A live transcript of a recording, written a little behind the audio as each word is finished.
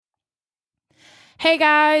Hey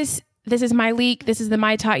guys, this is Myleik. This is the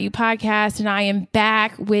My Taught You podcast, and I am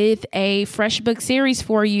back with a FreshBooks series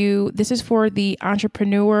for you. This is for the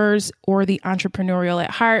entrepreneurs or the entrepreneurial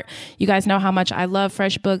at heart. You guys know how much I love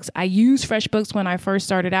FreshBooks. I used FreshBooks when I first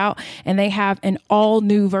started out, and they have an all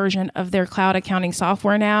new version of their cloud accounting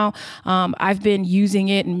software now. I've been using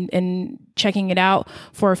it and checking it out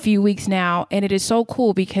for a few weeks now. And it is so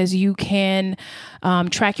cool because you can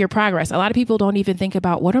track your progress. A lot of people don't even think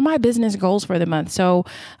about what are my business goals for the month. So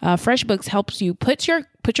FreshBooks helps you put your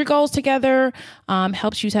goals together,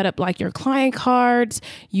 helps you set up like your client cards.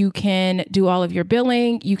 You can do all of your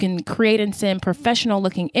billing. You can create and send professional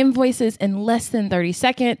looking invoices in less than 30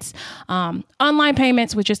 seconds, online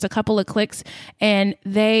payments with just a couple of clicks. And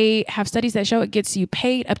they have studies that show it gets you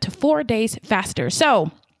paid up to 4 days faster. So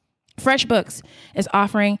FreshBooks is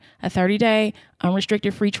offering a 30-day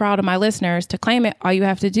unrestricted free trial to my listeners. To claim it, all you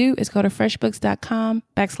have to do is go to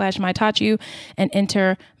freshbooks.com/mytaughtyou and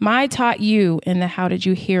enter My Taught You in the How Did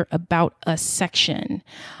You Hear About Us section.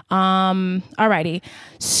 Alrighty.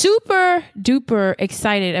 Super duper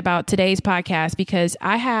excited about today's podcast because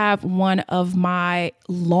I have one of my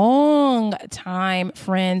long time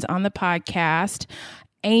friends on the podcast,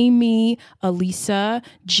 Amy Elisa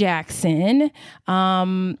Jackson.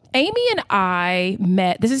 Amy and I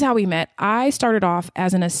met. This is how we met. I started off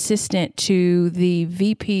as an assistant to the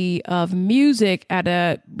VP of music at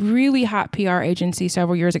a really hot PR agency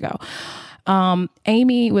several years ago.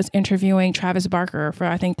 Amy was interviewing Travis Barker for,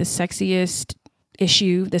 I think, the Sexiest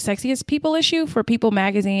People issue for People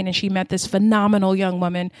magazine. And she met this phenomenal young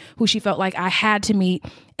woman who she felt like I had to meet.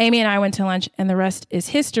 Amy and I went to lunch, and the rest is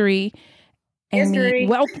history. History.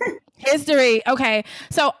 History. Okay.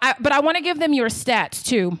 So, but I want to give them your stats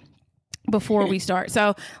too before we start.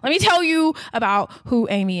 So let me tell you about who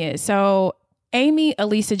Amy is. So Amy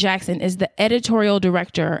Elisa Jackson is the editorial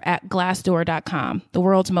director at Glassdoor.com, the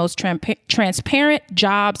world's most transparent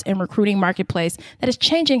jobs and recruiting marketplace that is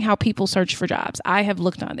changing how people search for jobs. I have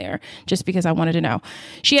looked on there just because I wanted to know.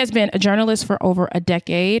 She has been a journalist for over a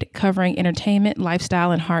decade, covering entertainment,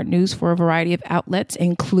 lifestyle, and hard news for a variety of outlets,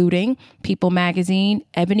 including People Magazine,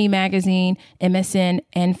 Ebony Magazine, MSN,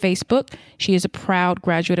 and Facebook. She is a proud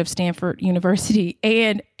graduate of Stanford University,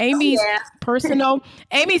 and Amy's personal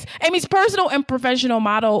and professional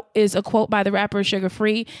motto is a quote by the rapper Sugar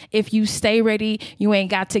Free. If you stay ready, you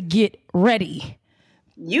ain't got to get ready.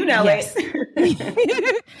 You know it.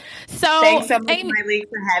 So thanks so much, Myleik,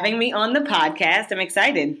 for having me on the podcast. I'm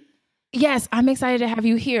excited. Yes, I'm excited to have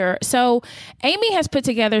you here. So Amy has put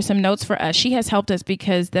together some notes for us. She has helped us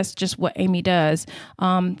because that's just what Amy does.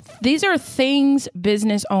 These are things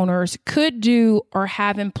business owners could do or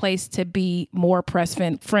have in place to be more press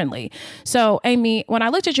friendly. So Amy, when I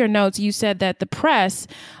looked at your notes, you said that the press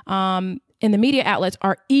and the media outlets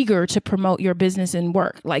are eager to promote your business and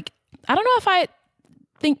work. Like, I don't know if I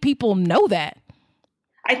think people know that.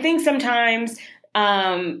 I think sometimes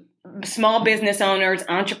small business owners,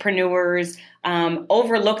 entrepreneurs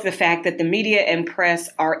overlook the fact that the media and press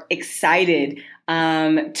are excited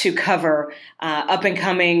to cover up and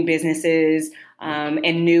coming businesses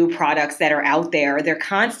and new products that are out there. They're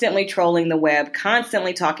constantly trolling the web,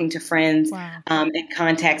 constantly talking to friends and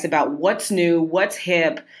contacts about what's new, what's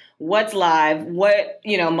hip, what's live, what,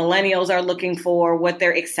 millennials are looking for, what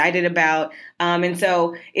they're excited about. And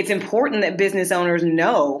so it's important that business owners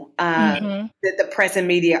know that the press and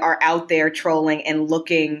media are out there trolling and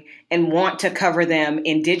looking and want to cover them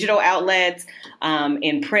in digital outlets,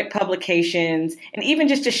 in print publications, and even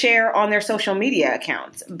just to share on their social media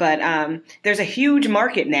accounts. But there's a huge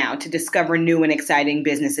market now to discover new and exciting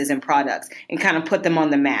businesses and products and kind of put them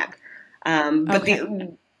on the map. But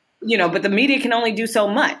the media can only do so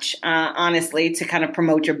much, honestly, to kind of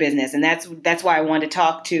promote your business. And that's why I wanted to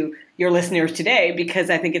talk to your listeners today, because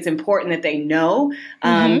I think it's important that they know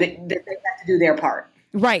that they have to do their part.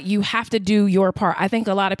 Right. You have to do your part. I think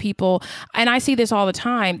a lot of people, and I see this all the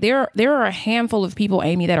time, there are a handful of people,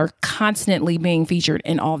 Amy, that are constantly being featured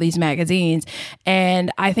in all these magazines.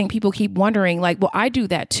 And I think people keep wondering, like, well, I do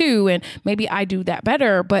that too, and maybe I do that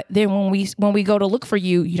better. But then when we go to look for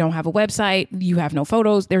you, you don't have a website, you have no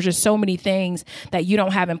photos. There's just so many things that you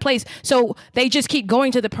don't have in place. So they just keep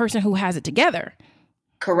going to the person who has it together.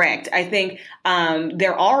 Correct. I think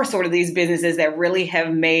there are sort of these businesses that really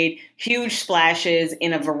have made huge splashes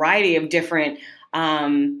in a variety of different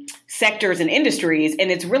sectors and industries.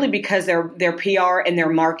 And it's really because their PR and their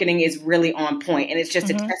marketing is really on point. And it's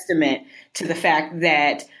just a testament to the fact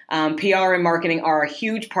that PR and marketing are a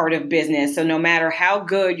huge part of business. So no matter how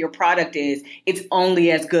good your product is, it's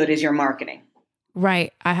only as good as your marketing.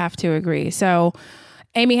 Right. I have to agree. So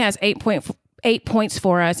Amy has 8 points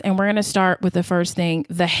for us. And we're going to start with the first thing,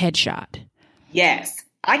 the headshot. Yes.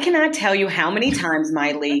 I cannot tell you how many times,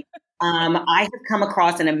 Miley, I have come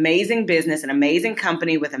across an amazing business, an amazing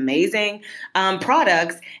company with amazing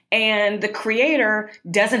products, and the creator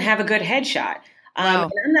doesn't have a good headshot. Wow.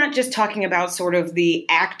 And I'm not just talking about sort of the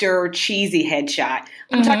actor cheesy headshot.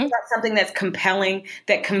 I'm talking about something that's compelling,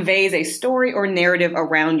 that conveys a story or narrative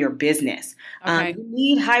around your business. Okay. You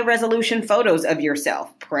need high resolution photos of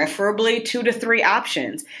yourself, preferably 2 to 3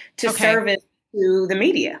 options to service to the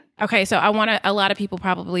media. Okay. So a lot of people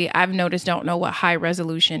probably, I've noticed, don't know what high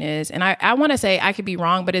resolution is. And I want to say, I could be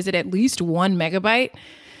wrong, but is it at least 1 megabyte?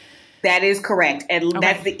 That is correct. And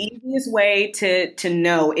that's the easiest way to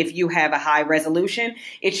know if you have a high resolution.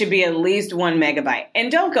 It should be at least 1 megabyte.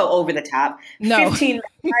 And don't go over the top. No. 15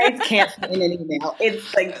 megabytes can't fit in an email.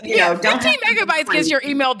 It's like, don't 15 megabytes gets your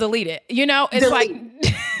email deleted. It's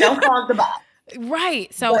delete. Don't clog the box.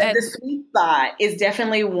 Right. So but the sweet spot is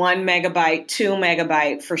definitely 1 megabyte, 2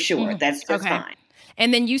 megabyte for sure. That's just fine.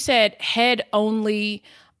 And then you said head only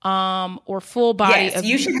or full body. Yes,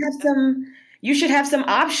 you should have some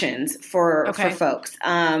options for folks.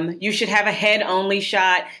 You should have a head only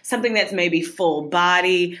shot, something that's maybe full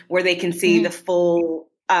body where they can see the full,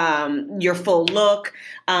 your full look.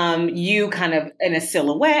 You kind of in a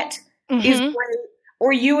silhouette is great.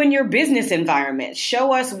 Or you in your business environment.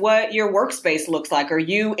 Show us what your workspace looks like. Or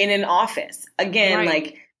you in an office. Again,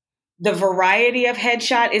 like the variety of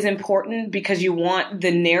headshot is important because you want the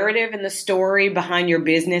narrative and the story behind your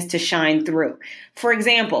business to shine through. For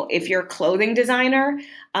example, if you're a clothing designer,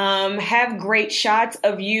 have great shots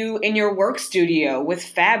of you in your work studio with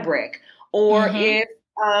fabric. Or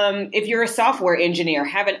if you're a software engineer,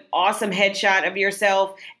 have an awesome headshot of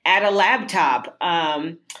yourself at a laptop.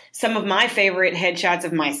 Some of my favorite headshots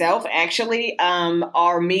of myself actually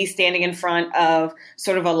are me standing in front of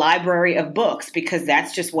sort of a library of books because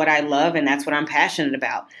that's just what I love and that's what I'm passionate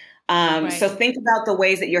about. So think about the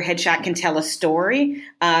ways that your headshot can tell a story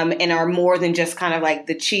and are more than just kind of like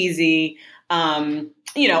the cheesy, actor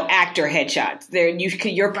headshots.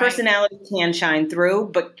 Your personality can shine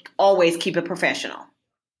through, but always keep it professional.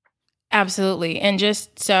 Absolutely. And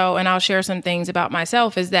and I'll share some things about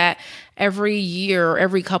myself is that every year,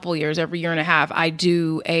 every couple years, every year and a half, I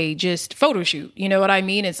do a just photo shoot. You know what I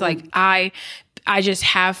mean? It's like I just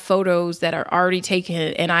have photos that are already taken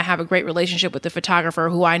and I have a great relationship with the photographer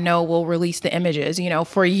who I know will release the images,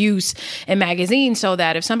 for use in magazines so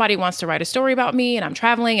that if somebody wants to write a story about me and I'm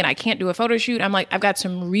traveling and I can't do a photo shoot, I'm like, I've got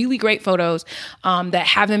some really great photos that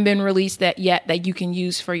haven't been released yet that you can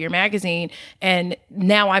use for your magazine. And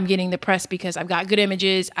now I'm getting the press because I've got good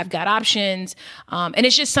images, I've got options. And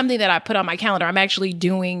it's just something that I put on my calendar. I'm actually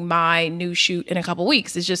doing my new shoot in a couple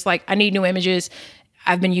weeks. It's just like, I need new images.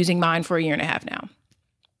 I've been using mine for a year and a half now.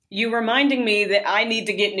 You reminding me that I need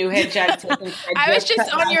to get new headshots taken. I was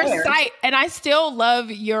just on your site and I still love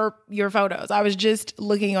your photos. I was just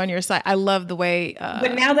looking on your site. I love the way.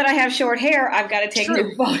 But now that I have short hair, I've got to take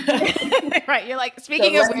new photos. Right. You're like,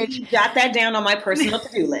 speaking of which. Jot that down on my personal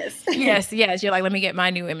to-do list. Yes. You're like, let me get my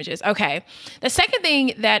new images. Okay. The second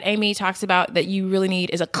thing that Amy talks about that you really need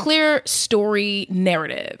is a clear story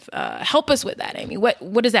narrative. Help us with that, Amy.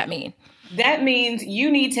 What does that mean? That means you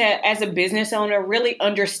need to, as a business owner, really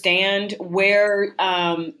understand where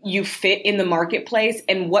you fit in the marketplace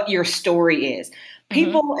and what your story is.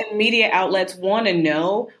 People and media outlets want to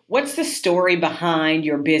know what's the story behind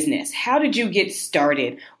your business. How did you get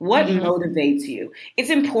started? What motivates you? It's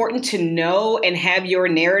important to know and have your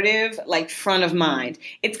narrative like front of mind.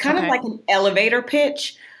 It's kind of like an elevator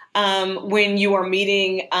pitch. When you are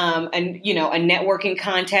meeting a networking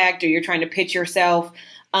contact or you're trying to pitch yourself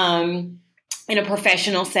in a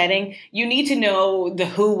professional setting, you need to know the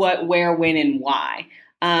who, what, where, when, and why.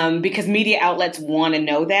 Because media outlets want to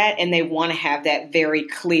know that and they want to have that very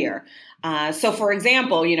clear. So for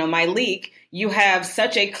example, Myleik, you have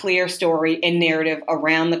such a clear story and narrative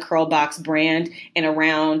around the Curlbox brand and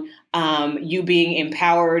around you being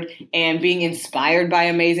empowered and being inspired by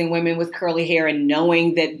amazing women with curly hair and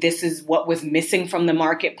knowing that this is what was missing from the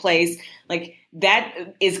marketplace. Like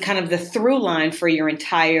that is kind of the through line for your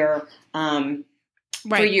entire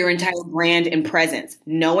for your entire brand and presence.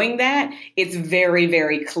 Knowing that, it's very,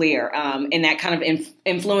 very clear. And that kind of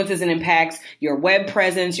influences and impacts your web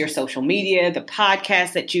presence, your social media, the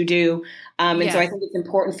podcast that you do. And so I think it's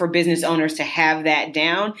important for business owners to have that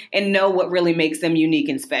down and know what really makes them unique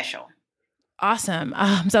and special. Awesome.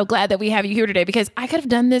 I'm so glad that we have you here today because I could have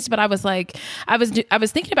done this, but I was like, I was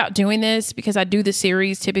thinking about doing this because I do the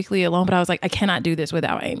series typically alone, but I was like, I cannot do this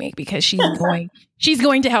without Amy because she's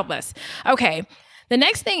going to help us. Okay. The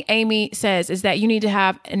next thing Amy says is that you need to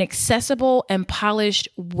have an accessible and polished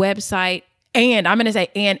website, and I'm going to say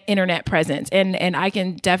and internet presence. And I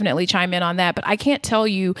can definitely chime in on that, but I can't tell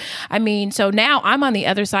you. I mean, so now I'm on the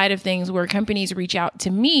other side of things where companies reach out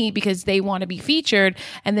to me because they want to be featured.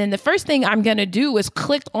 And then the first thing I'm going to do is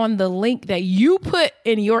click on the link that you put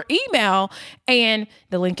in your email, and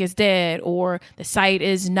the link is dead, or the site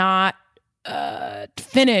is not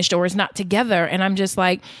finished, or is not together. And I'm just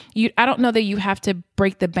like, I don't know that you have to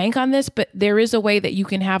break the bank on this, but there is a way that you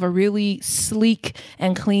can have a really sleek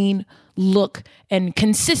and clean look and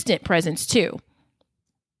consistent presence too.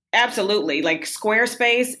 Absolutely. Like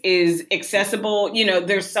Squarespace is accessible. You know,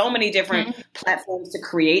 there's so many different platforms to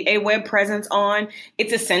create a web presence on.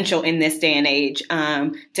 It's essential in this day and age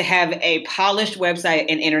to have a polished website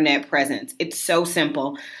and internet presence. It's so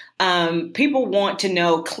simple. People want to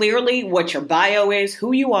know clearly what your bio is,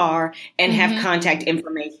 who you are, and have contact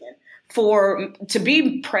information. To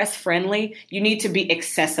be press friendly, you need to be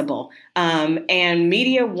accessible. And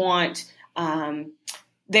media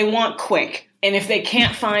they want quick. And if they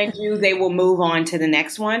can't find you, they will move on to the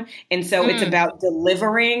next one. And so it's about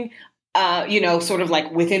delivering, sort of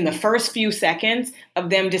like within the first few seconds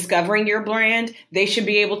of them discovering your brand, they should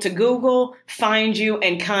be able to Google, find you,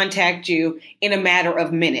 and contact you in a matter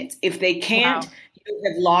of minutes. If they can't, you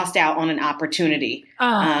have lost out on an opportunity.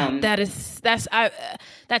 That's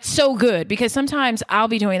so good, because sometimes I'll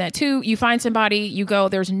be doing that too. You find somebody, you go,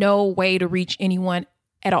 there's no way to reach anyone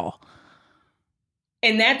at all.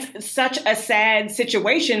 And that's such a sad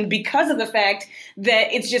situation because of the fact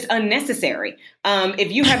that it's just unnecessary.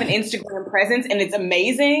 If you have an Instagram presence and it's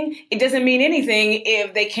amazing, it doesn't mean anything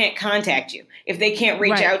if they can't contact you, if they can't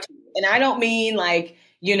reach out to you. And I don't mean like,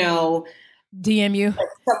 DM you like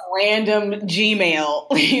some random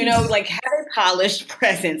Gmail, like have a polished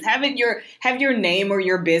presence, have your name or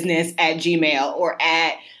your business at Gmail or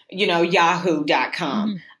at,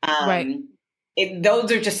 yahoo.com.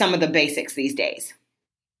 Those are just some of the basics these days.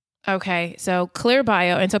 Okay, so clear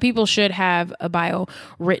bio. And so people should have a bio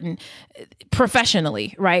written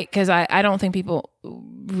professionally, right? Because I don't think people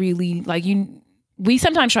really we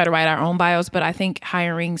sometimes try to write our own bios, but I think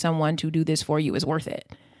hiring someone to do this for you is worth it.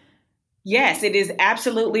 Yes, it is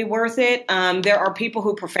absolutely worth it. There are people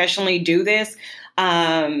who professionally do this.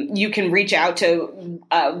 You can reach out to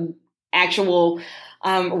actual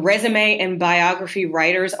resume and biography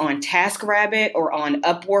writers on TaskRabbit or on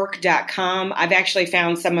Upwork.com. I've actually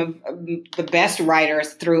found some of the best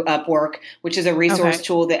writers through Upwork, which is a resource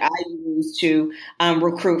tool that I use to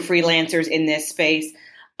recruit freelancers in this space.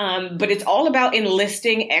 But it's all about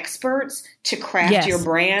enlisting experts to craft your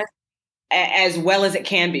brand as well as it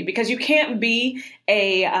can be, because you can't be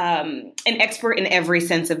an expert in every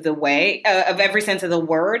sense of the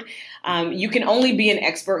word. You can only be an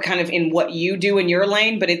expert kind of in what you do in your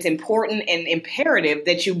lane, but it's important and imperative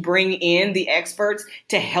that you bring in the experts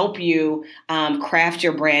to help you craft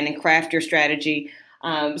your brand and craft your strategy.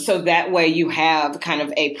 So that way you have kind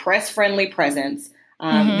of a press-friendly presence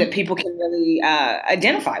that people can really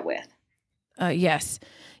identify with. Yes.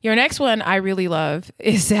 Your next one I really love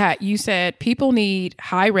is that you said people need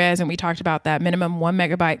high res, and we talked about that, minimum 1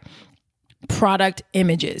 megabyte product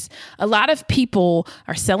images. A lot of people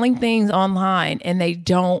are selling things online and they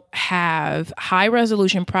don't have high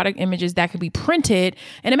resolution product images that could be printed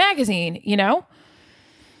in a magazine,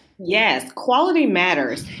 Yes, quality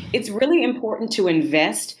matters. It's really important to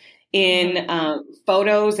invest in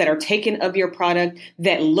photos that are taken of your product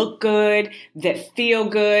that look good, that feel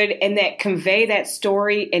good, and that convey that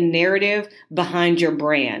story and narrative behind your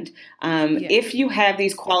brand. If you have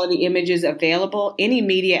these quality images available, any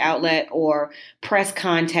media outlet or press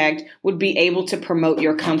contact would be able to promote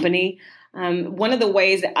your company. One of the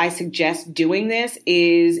ways that I suggest doing this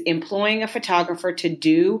is employing a photographer to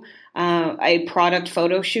do a product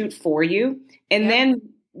photo shoot for you. And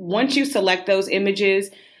then once you select those images,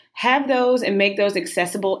 have those and make those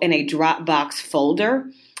accessible in a Dropbox folder,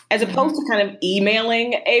 as opposed to kind of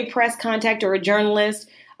emailing a press contact or a journalist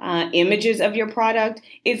images of your product.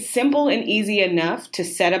 It's simple and easy enough to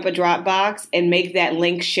set up a Dropbox and make that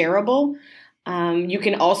link shareable. You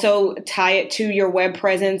can also tie it to your web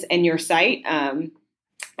presence and your site. And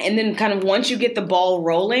then kind of once you get the ball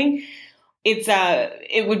rolling,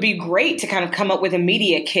 it would be great to kind of come up with a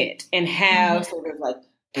media kit and have sort of like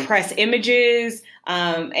press images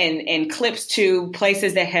and clips to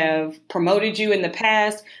places that have promoted you in the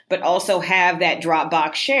past, but also have that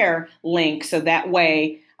Dropbox share link. So that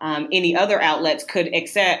way any other outlets could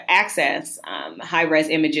access high-res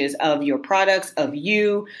images of your products, of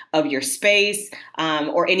you, of your space,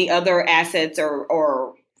 or any other assets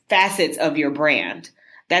or facets of your brand.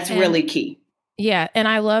 That's really key. Yeah. And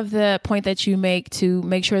I love the point that you make to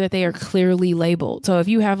make sure that they are clearly labeled. So if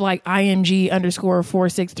you have like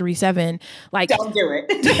IMG_4637, like don't do it.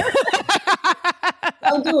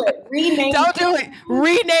 Don't do it. Don't do it.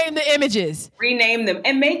 Rename the images. Rename them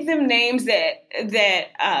and make them names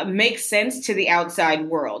that make sense to the outside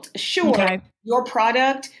world. Sure, okay. Your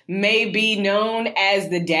product may be known as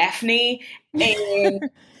the Daphne and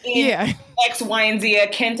in X, Y, and Z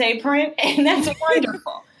Kente print, and that's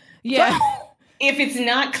wonderful. Yeah. But if it's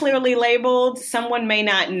not clearly labeled, someone may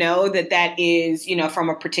not know that is, from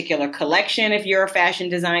a particular collection if you're a fashion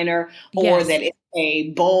designer, or that it's a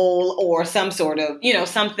bowl or some sort of,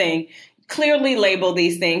 something. Clearly label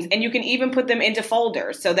these things, and you can even put them into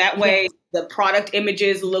folders. So that way the product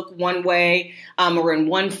images look one way or in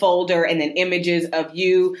one folder, and then images of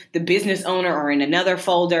you, the business owner, are in another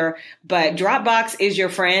folder. But Dropbox is your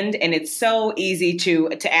friend, and it's so easy to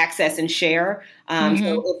access and share. So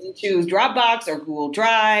if you choose Dropbox or Google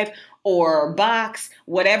Drive or Box,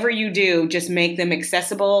 whatever you do, just make them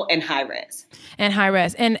accessible and high res. And high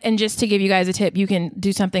res. And just to give you guys a tip, you can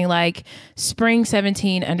do something like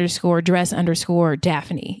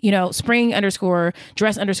spring17_dress_Daphne,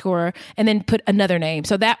 spring_dress_, and then put another name.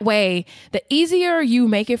 So that way, the easier you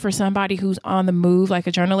make it for somebody who's on the move, like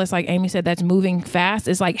a journalist, like Amy said, that's moving fast,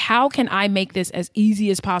 is like, how can I make this as easy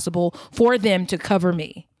as possible for them to cover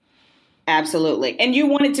me? Absolutely. And you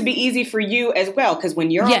want it to be easy for you as well, because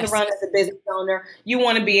when you're on the run as a business owner, you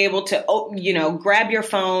want to be able to, grab your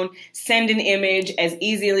phone, send an image as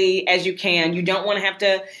easily as you can. You don't want to have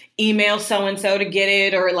to email so-and-so to get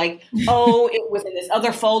it, or like, it was in this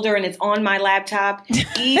other folder and it's on my laptop.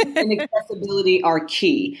 Ease and accessibility are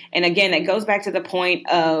key. And again, that goes back to the point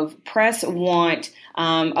of press want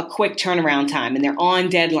a quick turnaround time, and they're on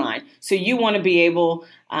deadline. So you want to be able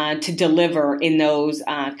to deliver in those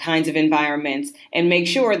kinds of environments, and make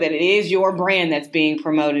sure that it is your brand that's being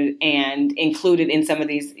promoted and included in some of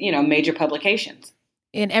these, major publications.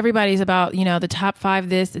 And everybody's about, the top 5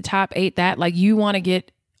 this, the top 8 that. Like, you want to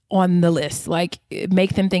get on the list, like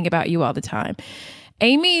make them think about you all the time.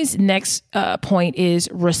 Amy's next point is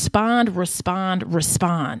respond.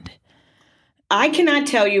 I cannot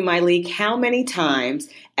tell you, Myleik, how many times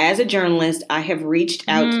as a journalist I have reached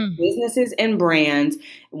out to businesses and brands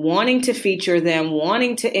wanting to feature them,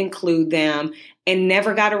 wanting to include them, and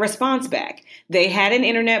never got a response back. They had an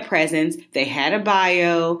internet presence, they had a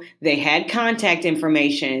bio, they had contact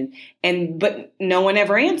information, but no one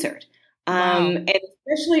ever answered. Wow. And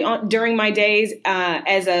especially during my days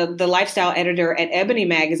as the lifestyle editor at Ebony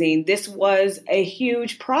Magazine, this was a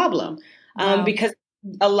huge problem because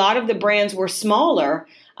a lot of the brands were smaller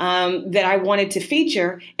that I wanted to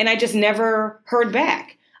feature, and I just never heard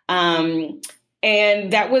back. And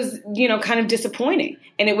that was, kind of disappointing.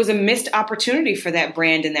 And it was a missed opportunity for that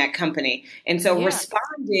brand and that company. And so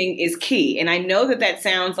responding is key. And I know that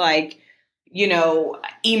sounds like, email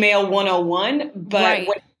 101, but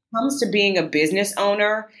when it comes to being a business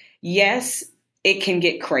owner, yes, it can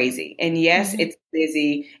get crazy. And yes, it's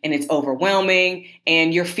busy and it's overwhelming,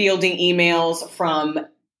 and you're fielding emails from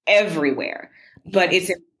everywhere. But it's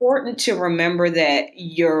important to remember that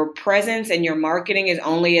your presence and your marketing is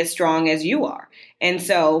only as strong as you are. And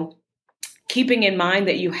so keeping in mind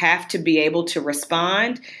that you have to be able to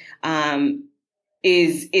respond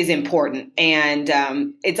is important. And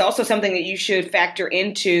it's also something that you should factor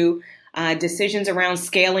into decisions around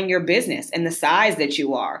scaling your business and the size that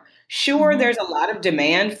you are. Sure, there's a lot of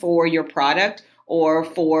demand for your product or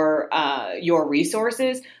for your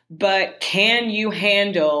resources, but can you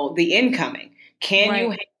handle the incoming? Can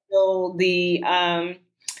you handle the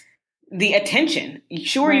attention?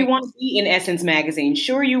 Sure, you want to be in Essence Magazine.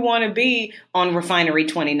 Sure, you want to be on Refinery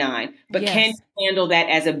 29, but can you handle that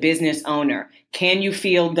as a business owner? Can you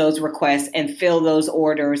field those requests and fill those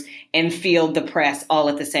orders and field the press all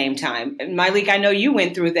at the same time? Myleik, I know you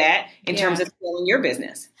went through that in terms of scaling your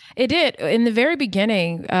business. It did. In the very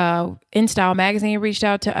beginning, InStyle Magazine reached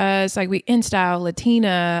out to us, like InStyle,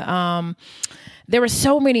 Latina. There were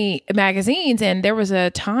so many magazines, and there was a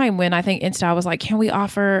time when I think InStyle was like, can we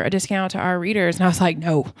offer a discount to our readers? And I was like,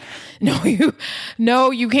 no,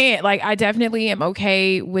 you can't. Like, I definitely am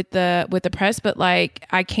okay with the press, but like,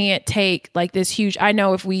 I can't take like this huge, I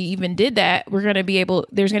know if we even did that, I'm going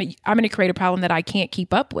to create a problem that I can't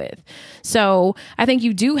keep up with. So I think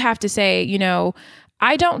you do have to say,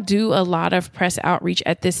 I don't do a lot of press outreach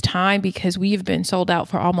at this time because we've been sold out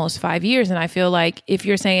for almost 5 years. And I feel like if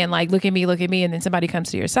you're saying like, look at me, and then somebody comes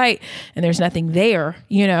to your site and there's nothing there,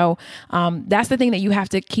 that's the thing that you have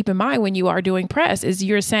to keep in mind when you are doing press is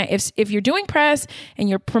you're saying, if you're doing press and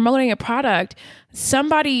you're promoting a product,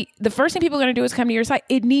 the first thing people are going to do is come to your site.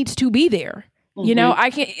 It needs to be there. You know, I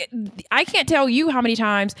can't tell you how many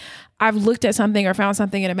times I've looked at something or found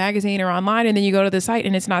something in a magazine or online, and then you go to the site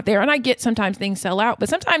and it's not there. And I get sometimes things sell out, but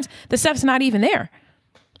sometimes the stuff's not even there.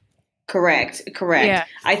 Correct. Yeah.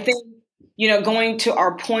 I think, going to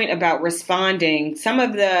our point about responding,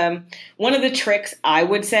 one of the tricks I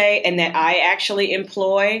would say, and that I actually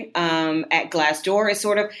employ at Glassdoor, is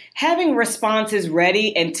sort of having responses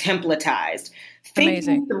ready and templatized.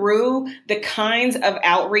 Thinking through the kinds of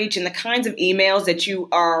outreach and the kinds of emails that you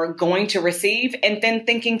are going to receive, and then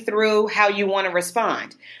thinking through how you want to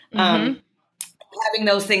respond. Having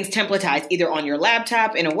those things templatized either on your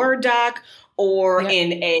laptop in a Word doc or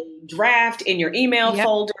in a draft in your email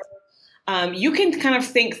folder. You can kind of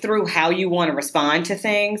think through how you want to respond to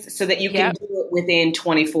things so that you can do it within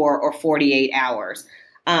 24 or 48 hours.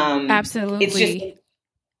 Absolutely.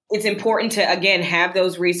 It's important to, again, have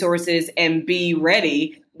those resources and be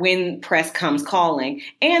ready when press comes calling,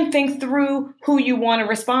 and think through who you want to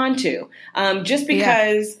respond to. Just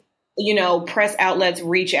because, press outlets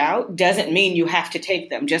reach out doesn't mean you have to take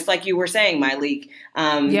them. Just like you were saying, Myleik,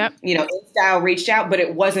 InStyle reached out, but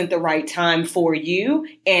it wasn't the right time for you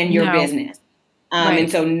and your business.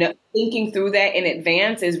 And so thinking through that in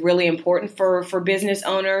advance is really important for business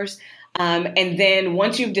owners. And then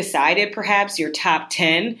once you've decided perhaps your top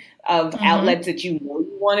 10 of outlets that you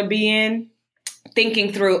want to be in,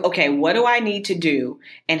 thinking through, okay, what do I need to do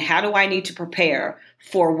and how do I need to prepare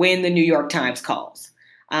for when the New York Times calls?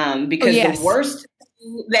 Because the worst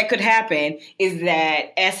that could happen is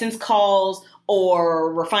that Essence calls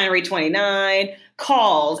or Refinery 29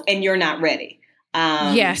 calls and you're not ready.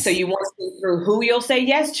 So you want to think through who you'll say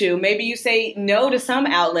yes to. Maybe you say no to some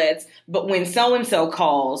outlets, but when so-and-so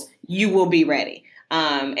calls, you will be ready.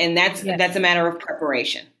 And that's a matter of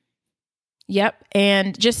preparation. Yep.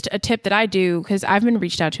 And just a tip that I do, because I've been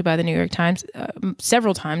reached out to by the New York Times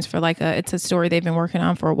several times for it's a story they've been working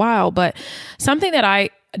on for a while. But something that I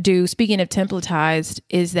do, speaking of templatized,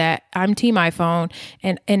 is that I'm Team iPhone,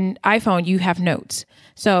 and in iPhone, you have notes.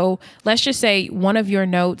 So let's just say one of your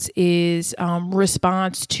notes is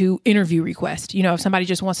response to interview request. If somebody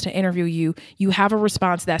just wants to interview you, you have a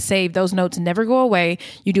response that's saved. Those notes never go away.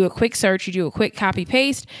 You do a quick search, you do a quick copy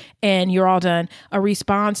paste, and you're all done. A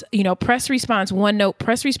response, press response, OneNote,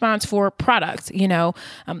 press response for products,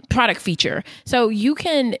 product feature. So you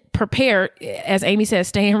can prepare, as Amy says,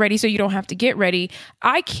 staying ready so you don't have to get ready.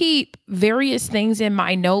 I keep various things in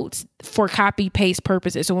my notes for copy paste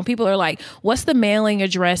purposes. So when people are like, what's the mailing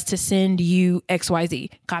address to send you XYZ?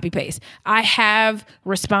 Copy paste. I have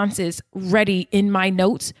responses ready in my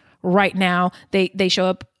notes right now. They show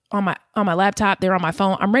up on my laptop. They're on my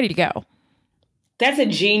phone. I'm ready to go. That's a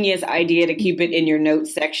genius idea to keep it in your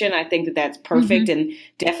notes section. I think that's perfect and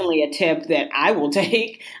definitely a tip that I will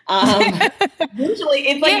take. Usually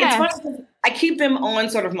it's it's funny. I keep them on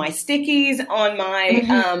sort of my stickies on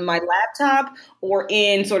my my laptop or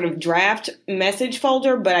in sort of draft message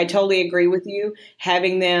folder. But I totally agree with you,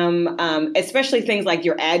 having them, especially things like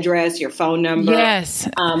your address, your phone number,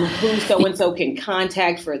 who so and so can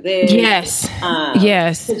contact for this.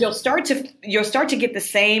 Because you'll start to get the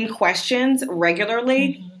same questions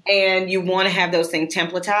regularly. And you want to have those things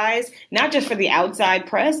templatized, not just for the outside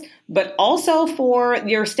press, but also for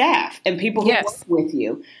your staff and people who work with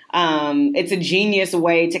you. It's a genius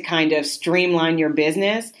way to kind of streamline your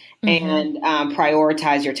business and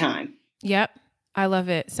prioritize your time. Yep. I love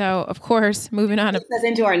it. So, of course, moving on. This goes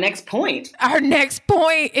into our next point. Our next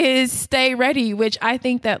point is stay ready, which I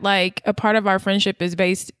think that a part of our friendship is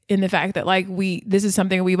based in the fact that this is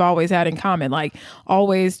something we've always had in common,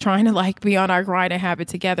 always trying to be on our grind and have it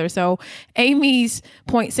together. So Amy's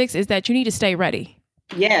point 6 is that you need to stay ready.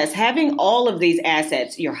 Yes. Having all of these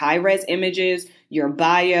assets, your high-res images, your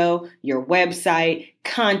bio, your website,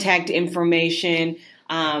 contact information,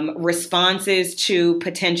 responses to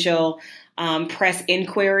potential press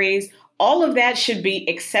inquiries, all of that should be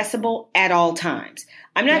accessible at all times.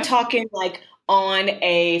 I'm not talking on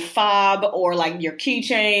a fob or your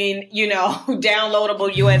keychain,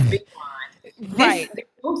 downloadable USB line. There's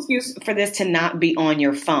no excuse for this to not be on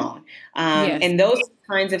your phone. And those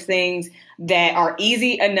kinds of things that are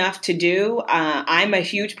easy enough to do. I'm a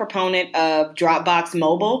huge proponent of Dropbox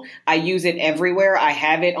Mobile. I use it everywhere. I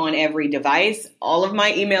have it on every device. All of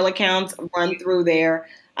my email accounts run through there.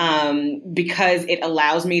 Because it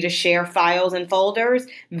allows me to share files and folders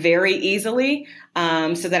very easily,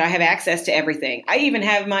 so that I have access to everything. I even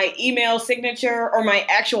have my email signature or my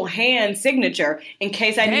actual hand signature in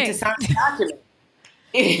case I need to sign a document.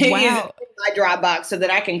 It is in my Dropbox so that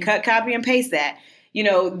I can cut, copy, and paste that.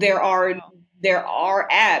 There are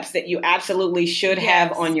apps that you absolutely should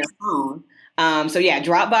have on your phone. So yeah,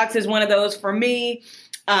 Dropbox is one of those for me.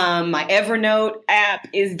 My Evernote app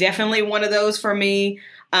is definitely one of those for me.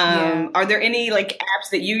 Are there any like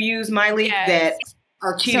apps that you use, Miley, that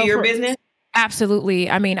are key to your business? Absolutely.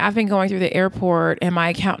 I mean, I've been going through the airport and my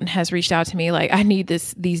accountant has reached out to me like, I need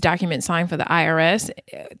these documents signed for the IRS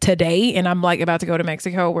today. And I'm like about to go to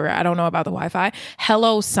Mexico where I don't know about the Wi-Fi.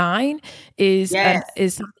 HelloSign is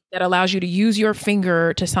something that allows you to use your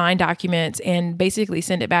finger to sign documents and basically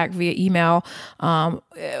send it back via email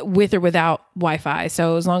with or without Wi-Fi.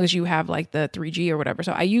 So as long as you have like the 3G or whatever.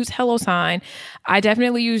 So I use HelloSign. I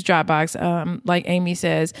definitely use Dropbox, like Amy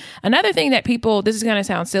says. Another thing that people, this is going to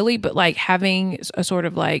sound silly, but like having a sort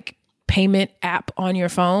of like payment app on your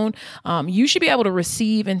phone, you should be able to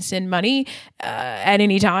receive and send money at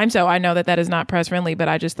any time. So I know that is not press friendly, but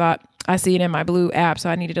I just thought I see it in my Blue app, so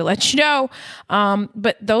I needed to let you know.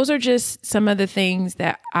 But those are just some of the things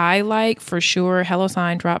that I like for sure.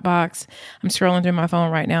 HelloSign, Dropbox. I'm scrolling through my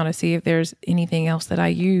phone right now to see if there's anything else that I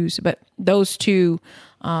use, but those two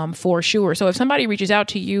for sure. So if somebody reaches out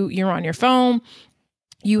to you, you're on your phone,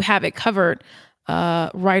 you have it covered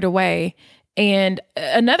right away. And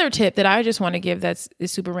another tip that I just want to give is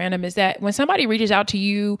super random is that when somebody reaches out to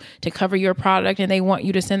you to cover your product and they want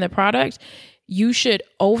you to send the product, you should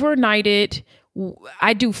overnight it.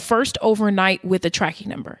 I do first overnight with a tracking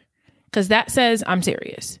number because that says I'm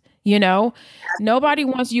serious. You know, nobody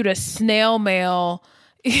wants you to snail mail.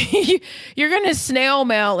 You're going to snail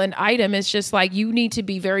mail an item. It's just like you need to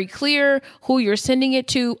be very clear who you're sending it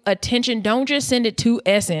to. Attention. Don't just send it to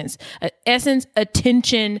Essence. Essence,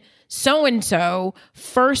 attention, so-and-so,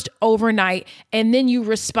 first overnight, and then you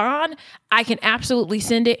respond. I can absolutely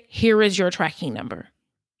send it. Here is your tracking number.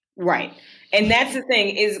 Right. And that's the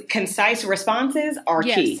thing is concise responses are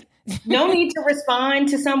key. No need to respond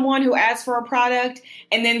to someone who asks for a product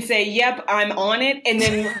and then say, yep, I'm on it. And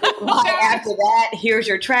then right after that, here's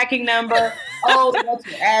your tracking number. Oh, what's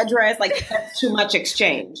your address? Like that's too much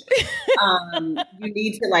exchange. You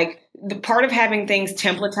need to the part of having things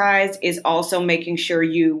templatized is also making sure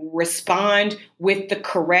you respond with the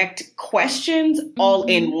correct questions all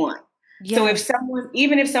in one. Yes. So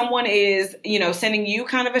even if someone is, sending you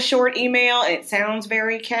kind of a short email, and it sounds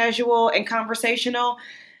very casual and conversational,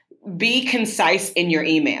 be concise in your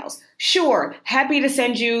emails. Sure, happy to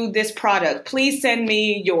send you this product. Please send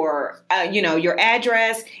me your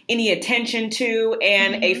address, any attention to,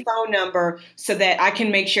 and a phone number so that I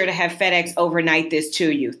can make sure to have FedEx overnight this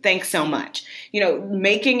to you. Thanks so much.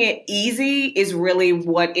 Making it easy is really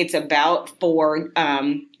what it's about for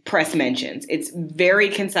press mentions. It's very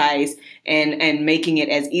concise and making it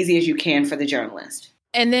as easy as you can for the journalist.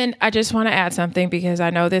 And then I just want to add something because I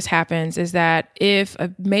know this happens is that if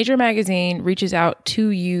a major magazine reaches out to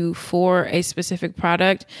you for a specific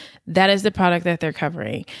product, that is the product that they're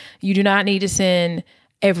covering. You do not need to send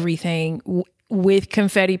everything with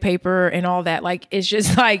confetti paper and all that. Like, it's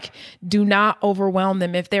just like, do not overwhelm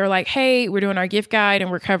them. If they're like, hey, we're doing our gift guide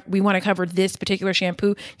and we want to cover this particular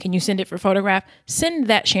shampoo. Can you send it for photograph? Send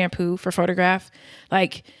that shampoo for photograph.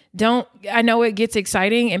 I know it gets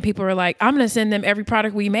exciting and people are like, I'm going to send them every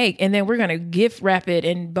product we make and then we're going to gift wrap it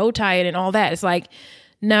and bow tie it and all that. It's like,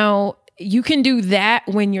 no, you can do that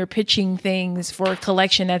when you're pitching things for a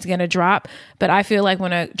collection that's going to drop. But I feel like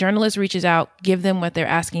when a journalist reaches out, give them what they're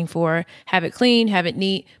asking for, have it clean, have it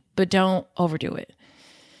neat, but don't overdo it.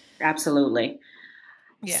 Absolutely.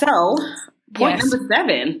 Yeah. So point number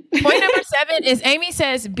 7. Point number 7 is Amy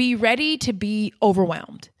says, be ready to be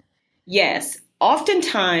overwhelmed. Yes.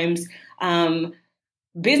 Oftentimes,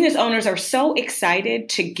 business owners are so excited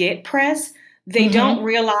to get press, they don't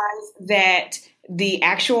realize that the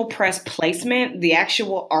actual press placement, the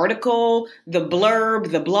actual article, the blurb,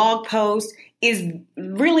 the blog post is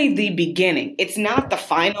really the beginning. It's not the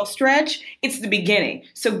final stretch. It's the beginning.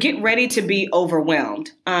 So get ready to be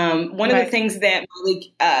overwhelmed. One of the things that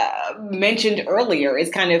Malik mentioned earlier is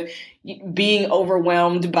kind of being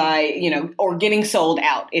overwhelmed by, or getting sold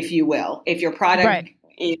out, if you will. If your product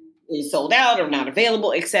is sold out or not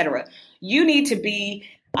available, et cetera. You need to be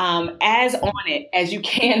as on it as you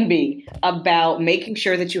can be about making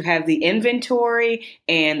sure that you have the inventory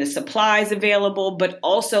and the supplies available, but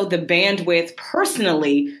also the bandwidth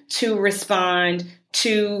personally to respond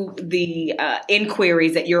to the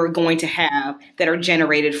inquiries that you're going to have that are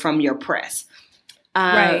generated from your press.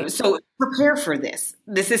 So prepare for this.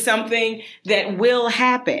 This is something that will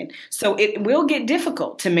happen. So it will get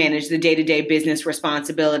difficult to manage the day-to-day business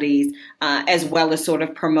responsibilities as well as sort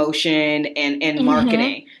of promotion and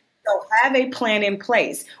marketing. So have a plan in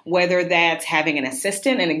place, whether that's having an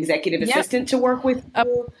assistant, an executive assistant to work with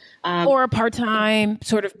you. Or a part-time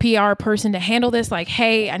sort of PR person to handle this. Like,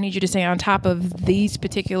 hey, I need you to stay on top of these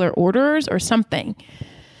particular orders or something.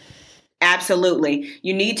 Absolutely.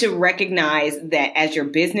 You need to recognize that as your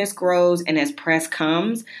business grows and as press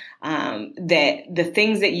comes, that the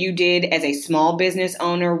things that you did as a small business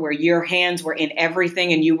owner where your hands were in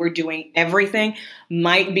everything and you were doing everything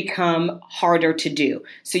might become harder to do.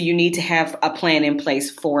 So you need to have a plan in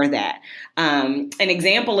place for that. An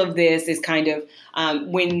example of this is kind of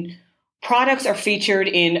when products are featured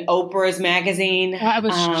in Oprah's magazine. I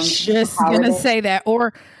was just going to say that.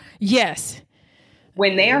 Or, yes.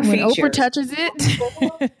 When they are featured. When Oprah touches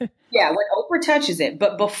it. Yeah, when Oprah touches it.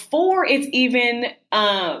 But before it's even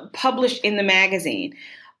published in the magazine,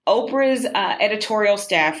 Oprah's editorial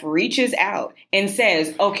staff reaches out and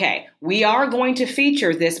says, okay, we are going to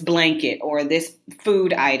feature this blanket or this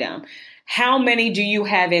food item. How many do you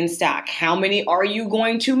have in stock? How many are you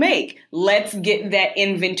going to make? Let's get that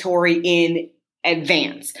inventory in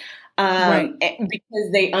advance. Right.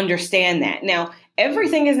 Because they understand that. Now,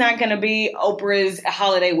 everything is not going to be Oprah's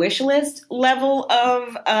holiday wish list level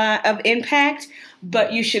of impact,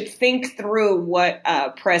 but you should think through what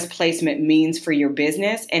press placement means for your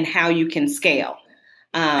business and how you can scale.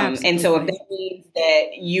 And so if that means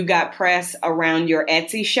that you got press around your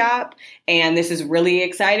Etsy shop and this is really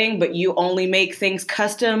exciting, but you only make things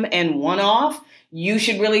custom and one-off, you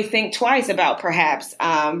should really think twice about perhaps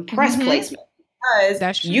press placement.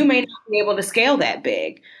 Because you may not be able to scale that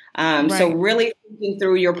big. So really thinking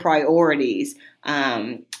through your priorities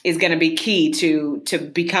is going to be key to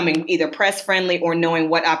becoming either press friendly or knowing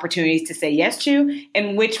what opportunities to say yes to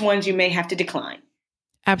and which ones you may have to decline.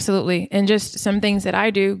 Absolutely. And just some things that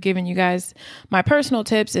I do, giving you guys my personal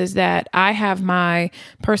tips, is that I have my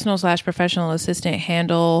personal/professional assistant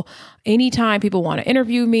handle anytime people want to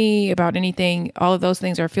interview me about anything. All of those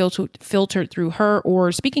things are filtered through her,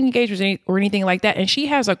 or speaking engagements or anything like that. And she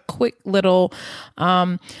has a quick little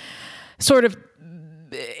sort of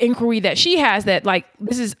inquiry that she has that, like,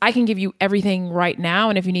 this is, I can give you everything right now.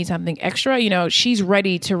 And if you need something extra, she's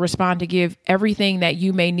ready to respond to give everything that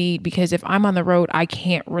you may need, because if I'm on the road, I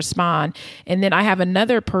can't respond. And then I have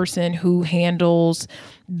another person who handles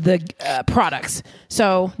the products.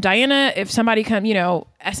 So Diana, if somebody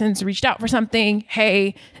Essence reached out for something,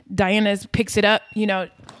 hey, Diana picks it up,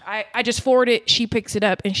 I just forward it, she picks it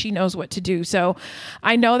up, and she knows what to do. So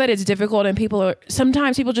I know that it's difficult, and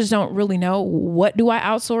sometimes people just don't really know, what do I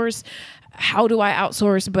outsource? How do I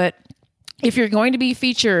outsource? But if you're going to be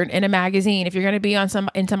featured in a magazine, if you're going to be in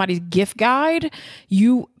somebody's gift guide,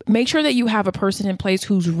 you make sure that you have a person in place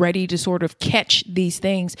who's ready to sort of catch these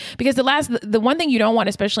things. Because the one thing you don't want,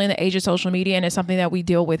 especially in the age of social media, and it's something that we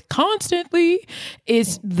deal with constantly,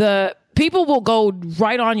 is the people will go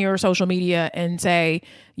right on your social media and say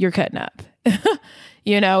you're cutting up.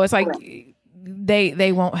 It's like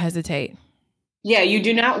they won't hesitate. Yeah, you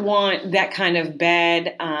do not want that kind of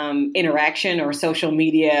bad interaction or social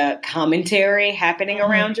media commentary happening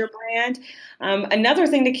around your brand. Another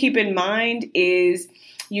thing to keep in mind is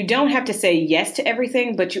you don't have to say yes to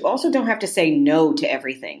everything, but you also don't have to say no to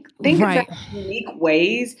everything. Think about unique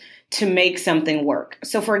ways to make something work.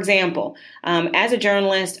 So, for example, as a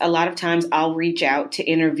journalist, a lot of times I'll reach out to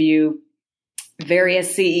interview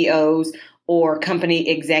various CEOs or company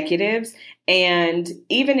executives. And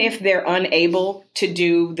even if they're unable to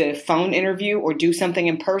do the phone interview or do something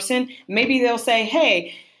in person, maybe they'll say,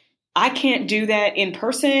 hey, I can't do that in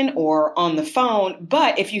person or on the phone,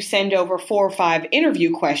 but if you send over 4 or 5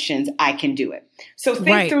 interview questions, I can do it. So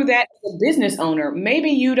think through that as a business owner.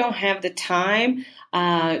 Maybe you don't have the time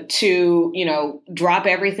to, drop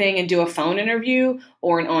everything and do a phone interview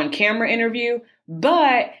or an on-camera interview,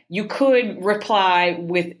 but you could reply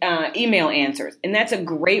with email answers. And that's a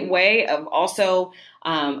great way of also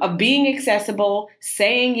of being accessible,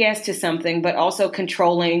 saying yes to something, but also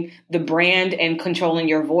controlling the brand and controlling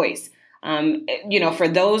your voice. For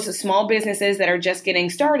those small businesses that are just getting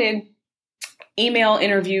started, email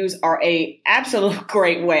interviews are a absolute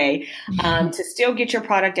great way to still get your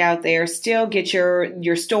product out there, still get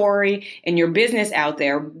your story and your business out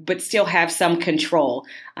there, but still have some control.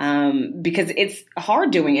 Because it's hard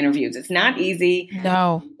doing interviews. It's not easy.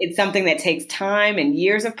 No. It's something that takes time and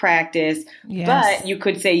years of practice, but you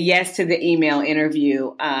could say yes to the email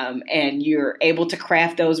interview, and you're able to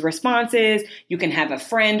craft those responses. You can have a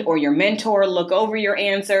friend or your mentor look over your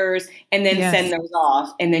answers and then send those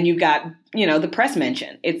off. And then you've got, the press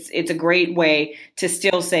mention. It's a great way to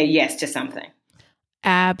still say yes to something.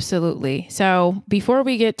 Absolutely. So before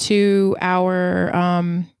we get to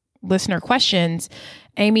our listener questions,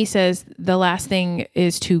 Amy says the last thing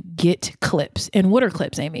is to get clips. And what are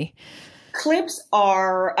clips, Amy? Clips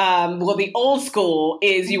are, well, the old school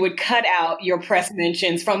is you would cut out your press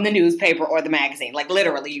mentions from the newspaper or the magazine. Like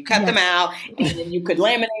literally, you cut them out and then you could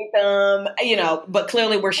laminate them, but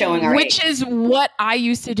clearly we're showing our Which age. is what I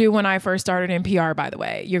used to do when I first started in PR, by the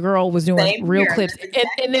way. Your girl was doing Same real here. clips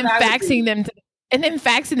and then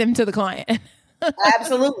faxing them to the client.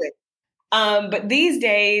 Absolutely. But these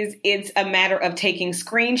days, it's a matter of taking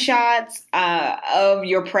screenshots of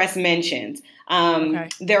your press mentions.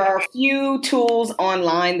 There are a few tools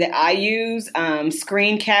online that I use.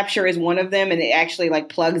 Screen capture is one of them, and it actually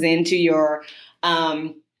plugs into your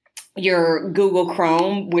Google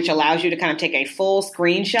Chrome, which allows you to kind of take a full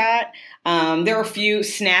screenshot. There are a few.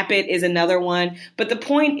 Snap It is another one. But the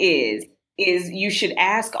point is you should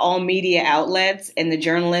ask all media outlets and the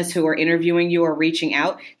journalists who are interviewing you or reaching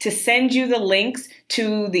out to send you the links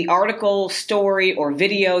to the article, story, or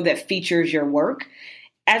video that features your work,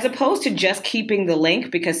 as opposed to just keeping the link,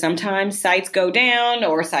 because sometimes sites go down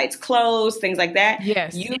or sites close, things like that.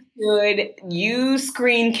 Yes. You should use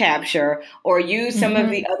screen capture or use some of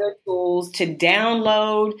the other tools to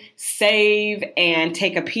download, save, and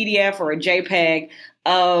take a PDF or a JPEG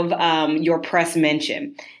of your press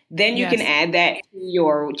mention. Then you can add that to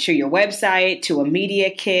your website, to a media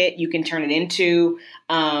kit. You can turn it into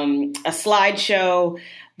a slideshow.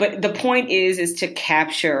 But the point is to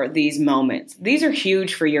capture these moments. These are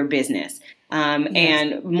huge for your business.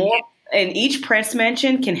 And each press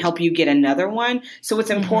mention can help you get another one. So it's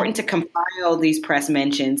important to compile these press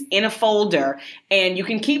mentions in a folder, and you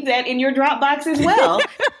can keep that in your Dropbox as well.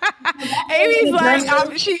 Amy's like,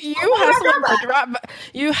 you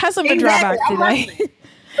hustle for Dropbox today.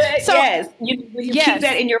 But when you keep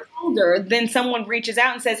that in your folder, then someone reaches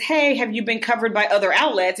out and says, hey, have you been covered by other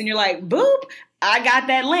outlets? And you're like, boop, I got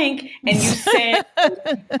that link. And you send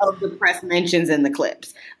of the press mentions and the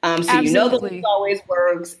clips. So you know the link always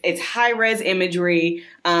works. It's high-res imagery.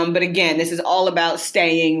 But again, this is all about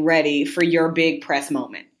staying ready for your big press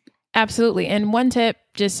moment. Absolutely. And one tip,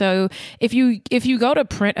 just so if you go to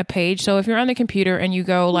print a page, so if you're on the computer and you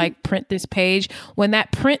go print this page, when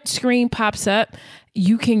that print screen pops up,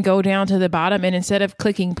 you can go down to the bottom, and instead of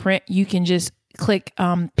clicking print, you can just click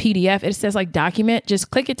PDF. It says document, just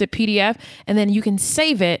click it to PDF, and then you can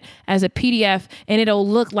save it as a PDF, and it'll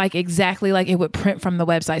look exactly like it would print from the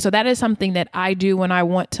website. So that is something that I do when I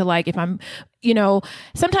want to, if I'm,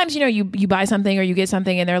 sometimes, you buy something or you get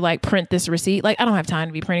something and they're print this receipt. I don't have time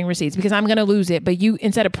to be printing receipts because I'm going to lose it. But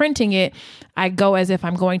instead of printing it, I go as if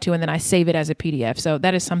I'm going to, and then I save it as a PDF. So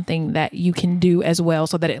that is something that you can do as well,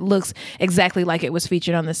 so that it looks exactly like it was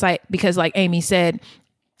featured on the site. Because like Amy said,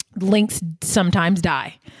 links sometimes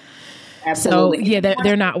die. Absolutely. So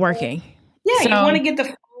they're not working. Yeah, so, you want to get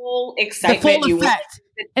the full excitement. The full effect.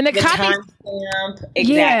 And the copy timestamp.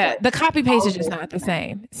 Exactly. Yeah, the copy paste is just not the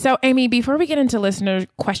same. So Amy, before we get into listener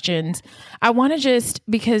questions, I want to just,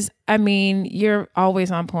 because you're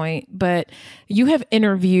always on point, but you have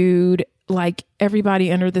interviewed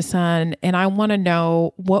everybody under the sun, and I want to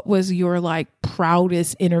know, what was your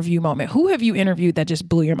proudest interview moment? Who have you interviewed that just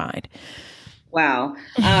blew your mind? Wow.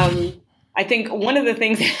 I think one of the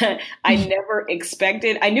things that I never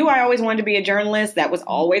expected, I knew I always wanted to be a journalist. That was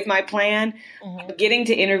always my plan. Getting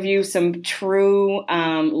to interview some true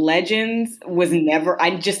legends was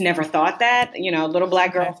I just never thought that, little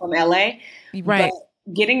black girl from LA. Right.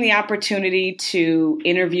 But getting the opportunity to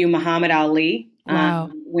interview Muhammad Ali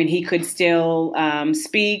when he could still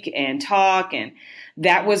speak and talk, and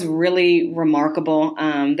that was really remarkable.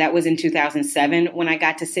 That was in 2007 when I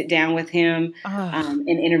got to sit down with him and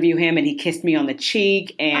interview him, and he kissed me on the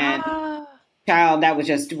cheek, and child, that was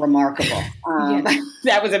just remarkable.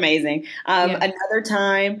 That was amazing. Another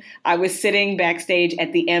time I was sitting backstage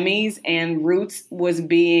at the Emmys, and Roots was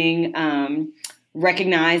being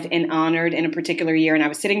recognized and honored in a particular year. And I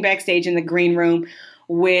was sitting backstage in the green room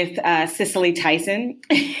with Cicely Tyson.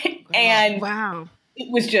 And wow. It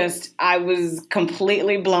was just, I was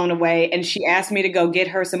completely blown away. And she asked me to go get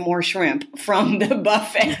her some more shrimp from the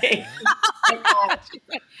buffet.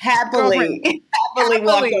 happily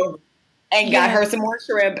walked over and got her some more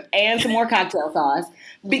shrimp and some more cocktail sauce.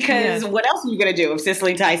 Because what else are you going to do if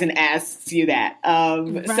Cicely Tyson asks you that?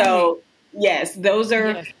 So, yes, those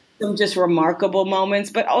are some just remarkable moments.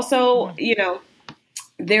 But also,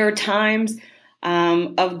 there are times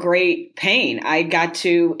of great pain. I got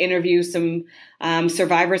to interview some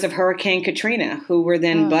survivors of Hurricane Katrina who were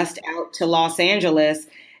then bussed out to Los Angeles,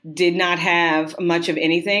 did not have much of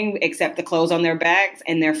anything except the clothes on their backs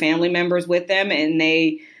and their family members with them. And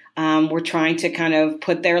they were trying to kind of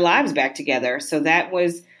put their lives back together. So that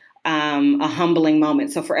was a humbling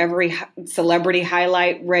moment. So for every celebrity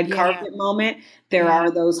highlight red carpet moment, there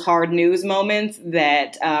are those hard news moments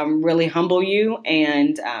that really humble you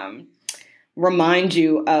and remind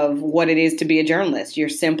you of what it is to be a journalist. You're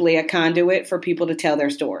simply a conduit for people to tell their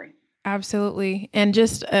story. Absolutely. And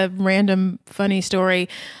just a random funny story.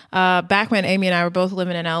 Back when Amy and I were both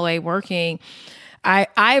living in LA working,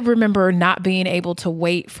 I remember not being able to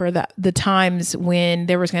wait for the times when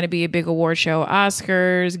there was going to be a big award show,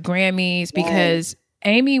 Oscars, Grammys, because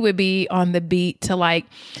Amy would be on the beat to like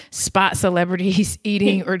spot celebrities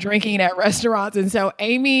eating or drinking at restaurants. And so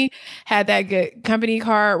Amy had that good company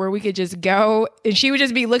card where we could just go and she would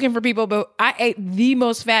just be looking for people. But I ate the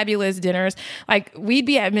most fabulous dinners. Like we'd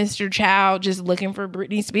be at Mr. Chow just looking for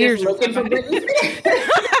Britney Spears.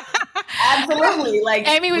 Absolutely. Like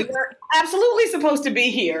Amy we're absolutely supposed to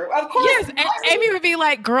be here. Of course. Yes. Amy would be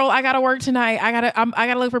like, girl, I got to work tonight. I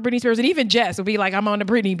gotta look for Britney Spears. And even Jess would be like, I'm on the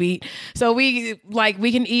Britney beat. So we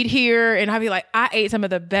can eat here. And I'd be like, I ate some of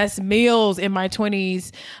the best meals in my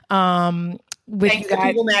 20s. With Thanks to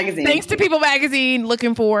People Magazine. Thanks to People Magazine,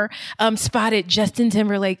 looking for spotted Justin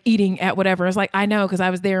Timberlake eating at whatever. It's like, I know because I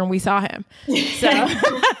was there and we saw him. So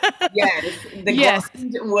yes, the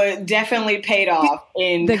grind would definitely paid off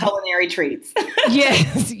in culinary treats.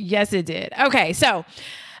 yes, it did. Okay, so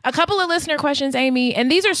a couple of listener questions, Amy, and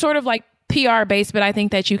these are sort of like PR based, but I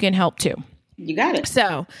think that you can help too. You got it.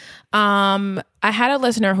 So, I had a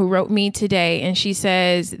listener who wrote me today, and she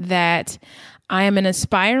says that I am an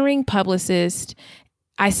aspiring publicist.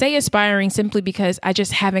 I say aspiring simply because I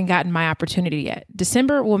just haven't gotten my opportunity yet.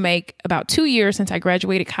 December will make about 2 years since I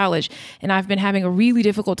graduated college, and I've been having a really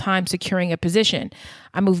difficult time securing a position.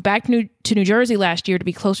 I moved back to New Jersey last year to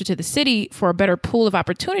be closer to the city for a better pool of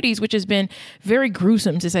opportunities, which has been very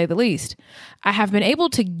gruesome to say the least. I have been able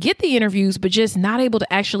to get the interviews, but just not able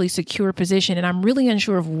to actually secure a position, and I'm really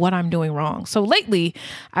unsure of what I'm doing wrong. So lately,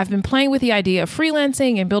 I've been playing with the idea of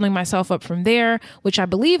freelancing and building myself up from there, which I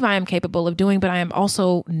believe I am capable of doing, but I am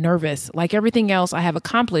also nervous. Like everything else I have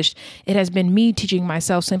accomplished, it has been me teaching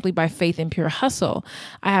myself simply by faith and pure hustle.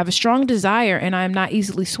 I have a strong desire, and I am not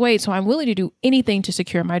easily swayed, so I'm willing to do anything to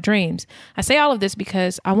secure my dreams. I say all of this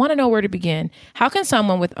because I want to know where to begin. How can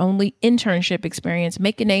someone with only internship experience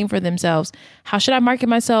make a name for themselves? How should I market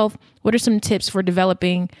myself? What are some tips for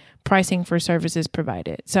developing pricing for services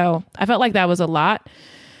provided? So I felt like that was a lot,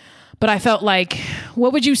 but I felt like,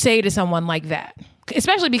 what would you say to someone like that?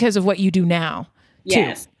 Especially because of what you do now.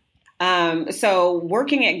 Yes. So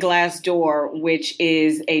working at Glassdoor, which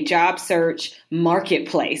is a job search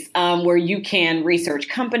marketplace, where you can research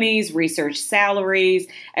companies, research salaries,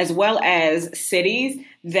 as well as cities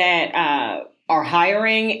that are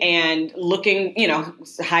hiring and looking,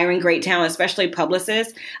 hiring great talent, especially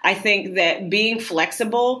publicists. I think that being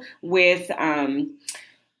flexible with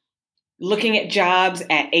looking at jobs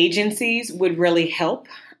at agencies would really help.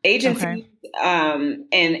 Agencies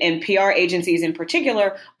and PR agencies in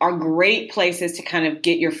particular are great places to kind of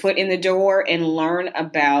get your foot in the door and learn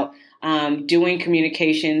about doing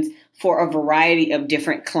communications for a variety of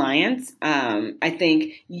different clients. I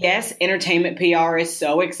think, yes, entertainment PR is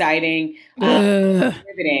so exciting,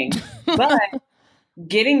 riveting, but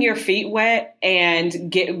getting your feet wet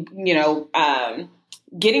and getting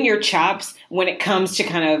your chops when it comes to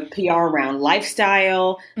kind of PR around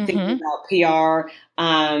lifestyle, thinking about PR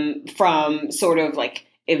from sort of like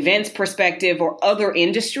events perspective or other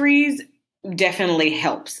industries definitely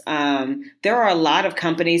helps. There are a lot of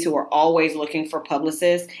companies who are always looking for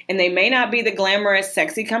publicists, and they may not be the glamorous,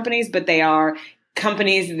 sexy companies, but they are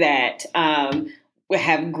companies that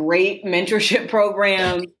have great mentorship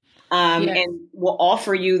programs. And will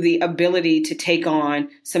offer you the ability to take on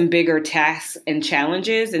some bigger tasks and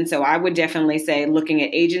challenges. And so I would definitely say looking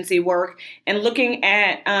at agency work and looking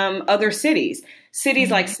at other cities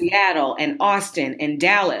like Seattle and Austin and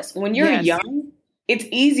Dallas. When you're young, it's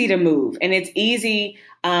easy to move, and it's easy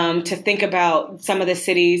to think about some of the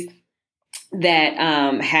cities that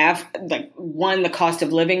have, like, one, the cost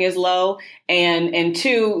of living is low, and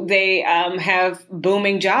two, they have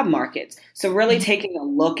booming job markets. So really taking a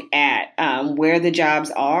look at where the jobs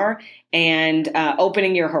are and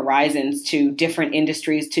opening your horizons to different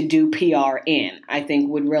industries to do PR in, I think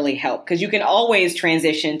would really help, because you can always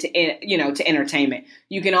transition to entertainment.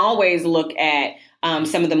 You can always look at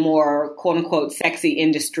some of the more quote unquote sexy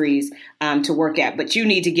industries to work at, but you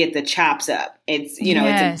need to get the chops up. It's it's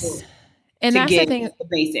important. And that's the thing, the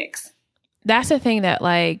basics. That's the thing that,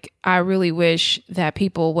 like, I really wish that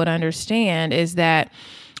people would understand is that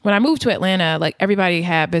when I moved to Atlanta, like, everybody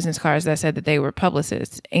had business cards that said that they were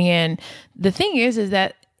publicists. And the thing is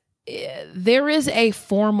that there is a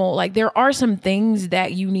formal, like there are some things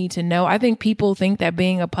that you need to know. I think people think that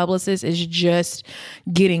being a publicist is just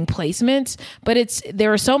getting placements, but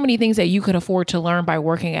there are so many things that you could afford to learn by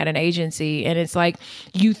working at an agency. And it's like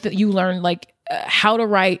you learn like how to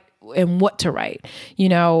write and what to write.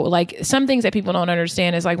 Like some things that people don't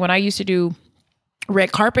understand is like when I used to do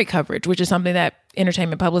red carpet coverage, which is something that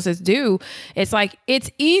entertainment publicists do. It's like, it's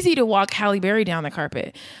easy to walk Halle Berry down the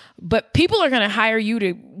carpet, but people are going to hire you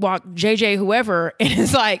to walk JJ whoever. And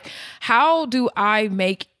it's like, how do I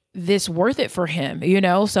make this worth it for him?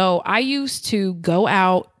 So I used to go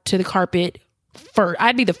out to the carpet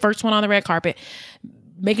I'd be the first one on the red carpet,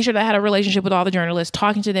 making sure that I had a relationship with all the journalists,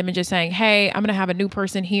 talking to them and just saying, hey, I'm going to have a new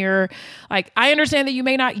person here. Like, I understand that you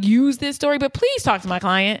may not use this story, but please talk to my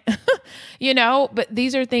client, but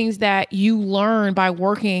these are things that you learn by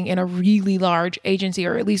working in a really large agency,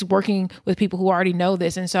 or at least working with people who already know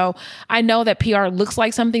this. And so I know that PR looks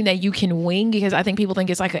like something that you can wing, because I think people think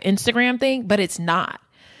it's like an Instagram thing, but it's not.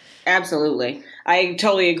 Absolutely. I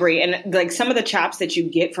totally agree. And like some of the chops that you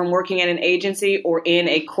get from working at an agency or in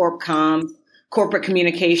a corporate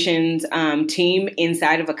communications team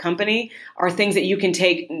inside of a company are things that you can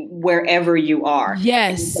take wherever you are.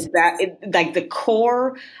 Yes. Like the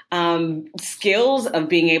core skills of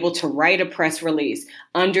being able to write a press release,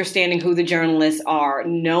 understanding who the journalists are,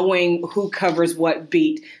 knowing who covers what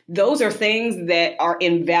beat. Those are things that are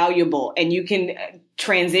invaluable, and you can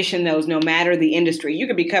transition those no matter the industry. You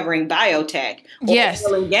could be covering biotech or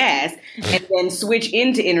oil and gas and then switch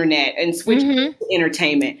into internet and switch into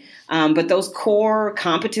entertainment. But those core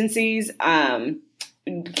competencies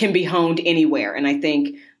can be honed anywhere. And I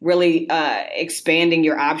think really expanding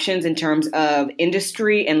your options in terms of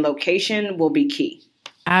industry and location will be key.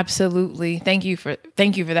 Absolutely. Thank you for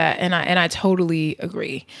that. And I totally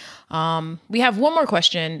agree. We have one more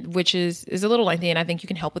question, which is a little lengthy, and I think you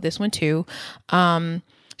can help with this one too.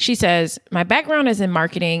 She says, my background is in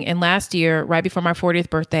marketing, and last year, right before my 40th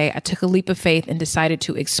birthday, I took a leap of faith and decided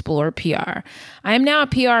to explore PR. I am now a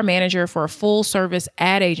PR manager for a full service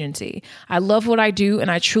ad agency. I love what I do, and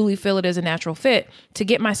I truly feel it is a natural fit. To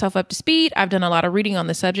get myself up to speed, I've done a lot of reading on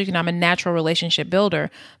the subject, and I'm a natural relationship builder.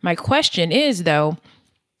 My question is, though,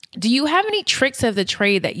 do you have any tricks of the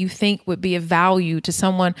trade that you think would be of value to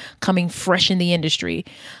someone coming fresh in the industry?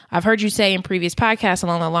 I've heard you say in previous podcasts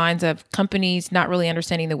along the lines of companies not really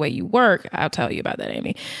understanding the way you work. I'll tell you about that,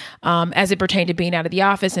 Amy. As it pertained to being out of the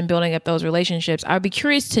office and building up those relationships, I'd be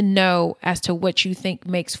curious to know as to what you think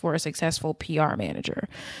makes for a successful PR manager.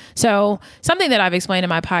 So something that I've explained in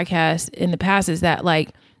my podcast in the past is that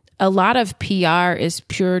a lot of PR is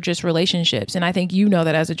pure just relationships. And I think you know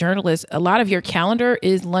that as a journalist, a lot of your calendar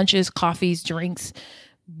is lunches, coffees, drinks,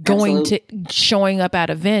 showing up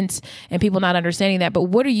at events, and people not understanding that. But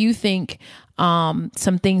what do you think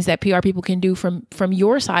some things that PR people can do from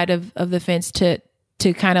your side of the fence to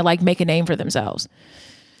kind of make a name for themselves?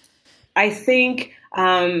 I think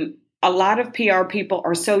a lot of PR people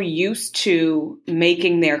are so used to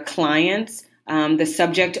making their clients the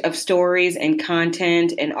subject of stories and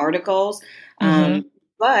content and articles.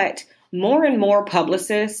 But more and more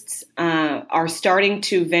publicists are starting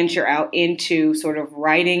to venture out into sort of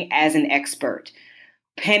writing as an expert,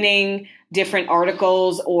 penning different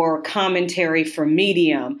articles or commentary for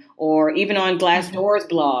Medium or even on Glassdoor's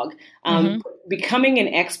blog, becoming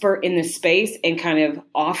an expert in the space and kind of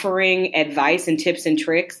offering advice and tips and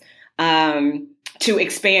tricks to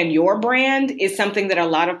expand your brand is something that a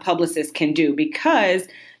lot of publicists can do, because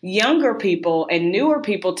younger people and newer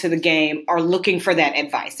people to the game are looking for that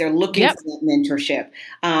advice. They're looking for that mentorship.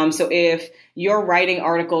 So if you're writing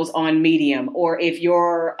articles on Medium, or if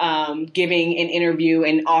you're giving an interview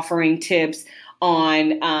and offering tips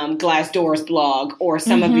on Glassdoor's blog or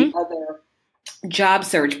some of the other job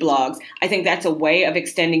search blogs, I think that's a way of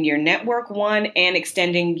extending your network, one, and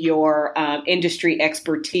extending your industry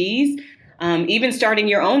expertise. Even starting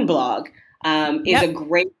your own blog is a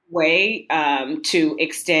great way to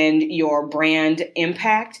extend your brand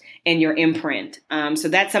impact and your imprint. So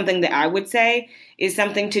that's something that I would say is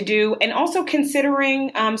something to do. And also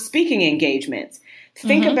considering speaking engagements.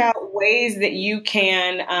 Think about ways that you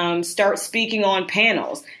can start speaking on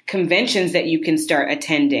panels, conventions that you can start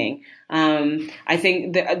attending. I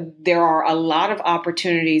think that there are a lot of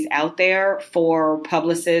opportunities out there for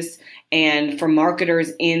publicists and for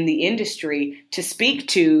marketers in the industry to speak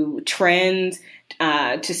to trends,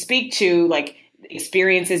 to speak to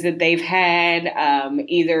experiences that they've had,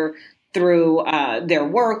 either through their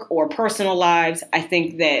work or personal lives. I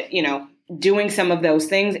think that, doing some of those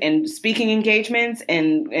things and speaking engagements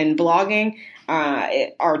and blogging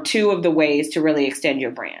are two of the ways to really extend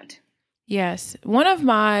your brand. Yes. One of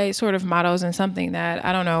my sort of mottos, and something that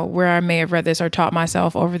I don't know where I may have read this or taught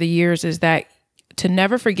myself over the years, is that to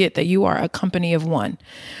never forget that you are a company of one.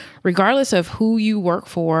 Regardless of who you work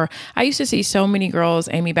for. I used to see so many girls,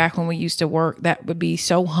 Amy, back when we used to work, that would be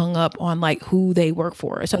so hung up on like who they work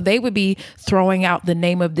for. So they would be throwing out the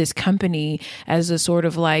name of this company as a sort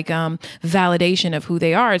of like validation of who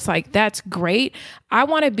they are. It's like, that's great. I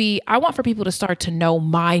want for people to start to know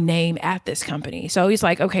my name at this company. So it's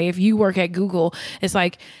like, okay, if you work at Google, it's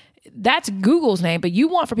like, that's Google's name, but you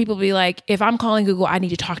want for people to be like, if I'm calling Google, I need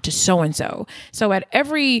to talk to so-and-so. So at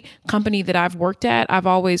every company that I've worked at, I've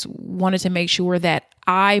always wanted to make sure that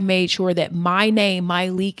I made sure that my name, my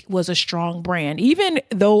leak, was a strong brand. Even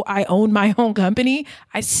though I own my own company,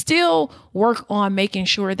 I still work on making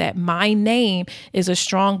sure that my name is a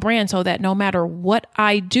strong brand so that no matter what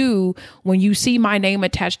I do, when you see my name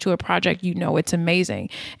attached to a project, you know it's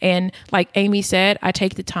amazing. And like Amy said, I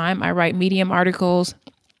take the time, I write Medium articles,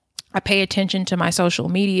 I pay attention to my social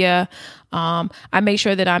media. I make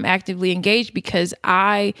sure that I'm actively engaged because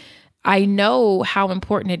I know how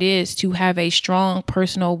important it is to have a strong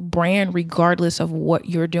personal brand regardless of what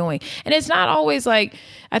you're doing. And it's not always like,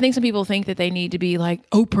 I think some people think that they need to be like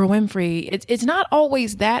Oprah Winfrey. It's not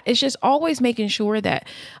always that. It's just always making sure that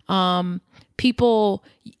people,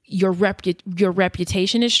 your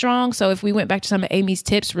reputation is strong. So if we went back to some of Amy's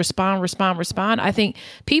tips, respond. I think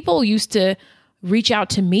people used to reach out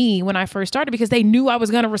to me when I first started because they knew I was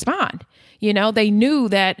going to respond. You know, they knew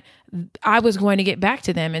that I was going to get back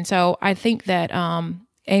to them. And so I think that,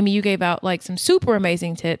 Amy, you gave out like some super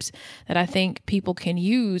amazing tips that I think people can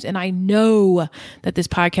use. And I know that this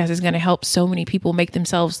podcast is going to help so many people make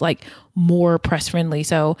themselves like more press friendly.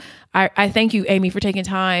 So I thank you, Amy, for taking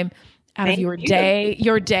time out of your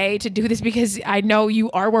day to do this because I know you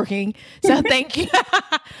are working. So thank you.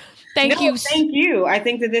 Thank you. Thank you. I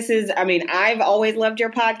think that this is, I mean, I've always loved your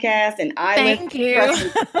podcast and thank you.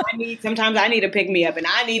 Sometimes I need to pick me up and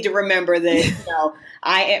I need to remember that, you know,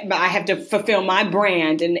 I have to fulfill my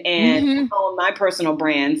brand and own my personal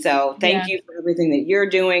brand. So thank you for everything that you're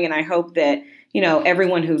doing. And I hope that, you know,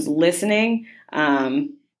 everyone who's listening,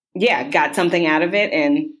 got something out of it.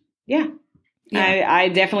 And I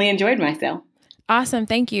definitely enjoyed myself. Awesome.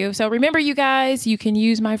 Thank you. So remember, you guys, you can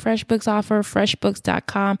use my FreshBooks offer,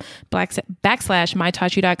 freshbooks.com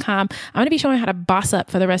 /mytaughtyou.com. I'm going to be showing how to boss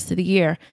up for the rest of the year.